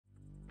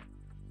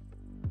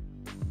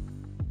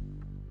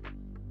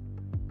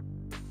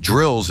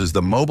Drills is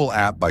the mobile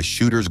app by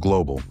Shooters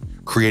Global,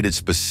 created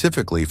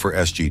specifically for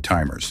SG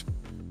timers.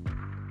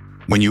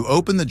 When you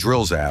open the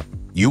Drills app,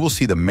 you will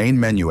see the main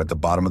menu at the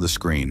bottom of the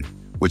screen,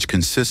 which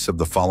consists of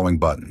the following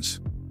buttons.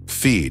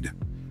 Feed,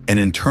 an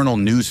internal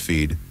news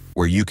feed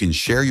where you can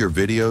share your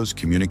videos,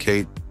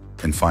 communicate,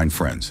 and find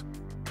friends.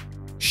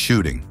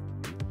 Shooting.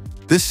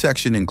 This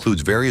section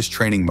includes various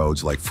training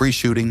modes like free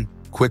shooting,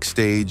 quick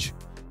stage,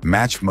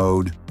 match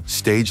mode,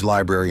 stage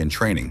library, and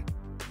training.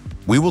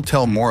 We will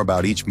tell more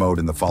about each mode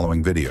in the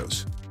following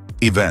videos.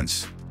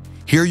 Events.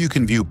 Here you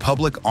can view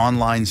public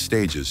online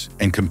stages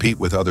and compete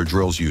with other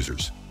Drills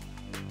users.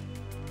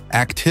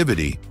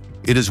 Activity.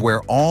 It is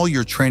where all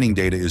your training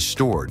data is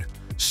stored,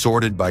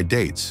 sorted by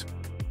dates.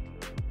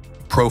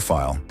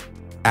 Profile.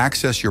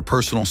 Access your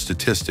personal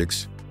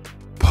statistics,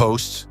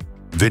 posts,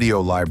 video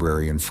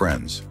library, and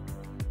friends.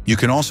 You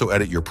can also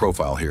edit your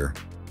profile here.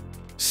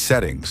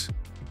 Settings.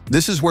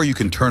 This is where you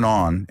can turn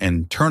on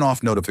and turn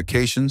off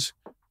notifications,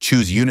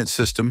 choose unit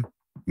system,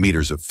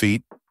 meters of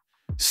feet,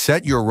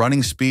 set your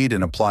running speed,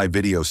 and apply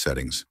video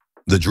settings.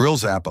 The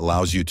Drills app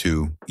allows you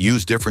to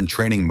use different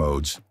training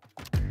modes,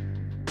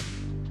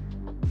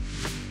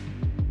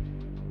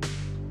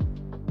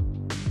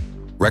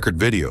 record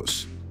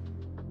videos,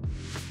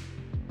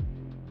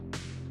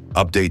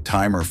 update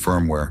timer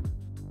firmware,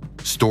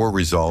 store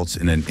results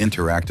in an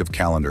interactive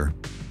calendar,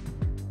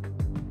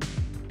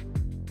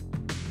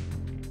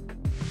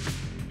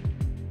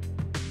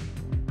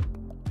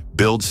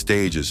 build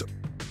stages,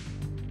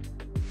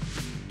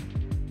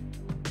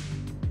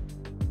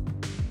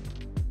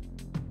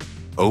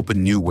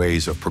 open new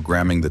ways of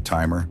programming the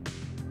timer,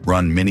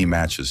 run mini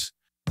matches,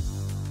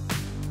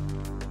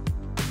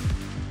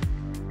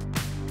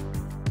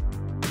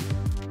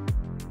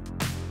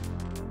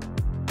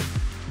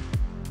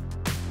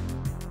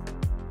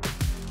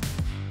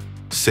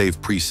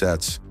 save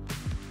presets,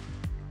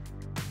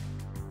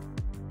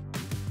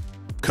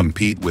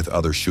 compete with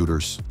other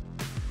shooters,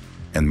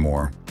 and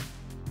more.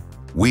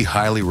 We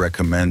highly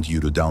recommend you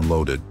to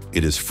download it.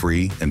 It is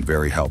free and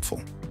very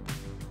helpful.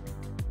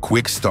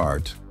 Quick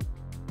start.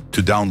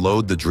 To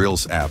download the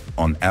Drills app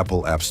on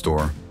Apple App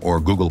Store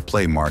or Google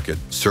Play Market,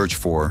 search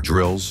for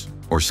Drills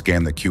or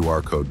scan the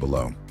QR code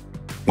below.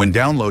 When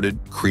downloaded,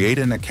 create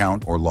an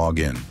account or log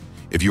in.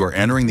 If you are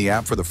entering the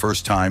app for the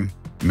first time,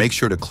 make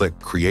sure to click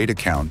Create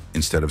Account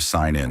instead of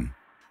Sign In.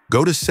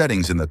 Go to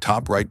Settings in the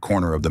top right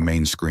corner of the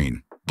main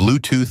screen.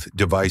 Bluetooth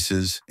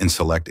devices and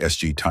select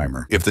SG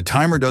timer. If the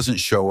timer doesn't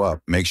show up,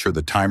 make sure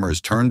the timer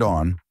is turned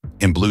on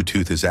and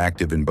Bluetooth is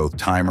active in both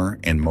timer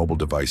and mobile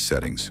device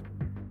settings.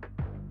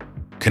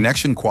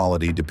 Connection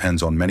quality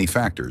depends on many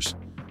factors,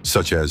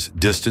 such as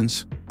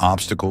distance,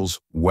 obstacles,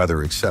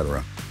 weather,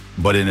 etc.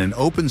 But in an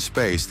open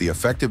space, the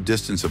effective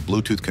distance of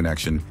Bluetooth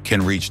connection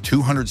can reach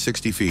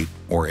 260 feet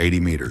or 80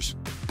 meters.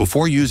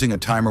 Before using a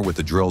timer with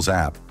the Drills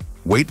app,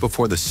 wait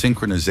before the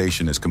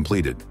synchronization is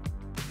completed.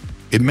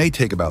 It may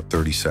take about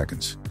 30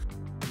 seconds.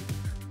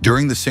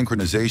 During the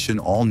synchronization,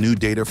 all new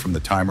data from the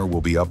timer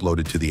will be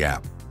uploaded to the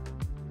app.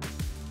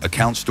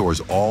 Account stores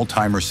all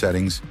timer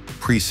settings,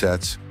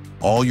 presets,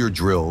 all your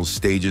drills,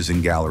 stages,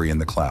 and gallery in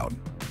the cloud.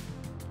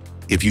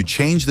 If you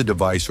change the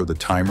device or the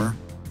timer,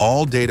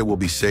 all data will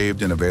be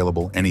saved and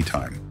available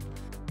anytime.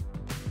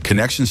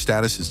 Connection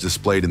status is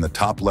displayed in the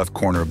top left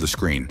corner of the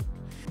screen.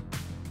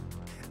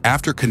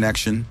 After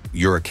connection,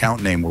 your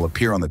account name will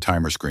appear on the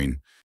timer screen,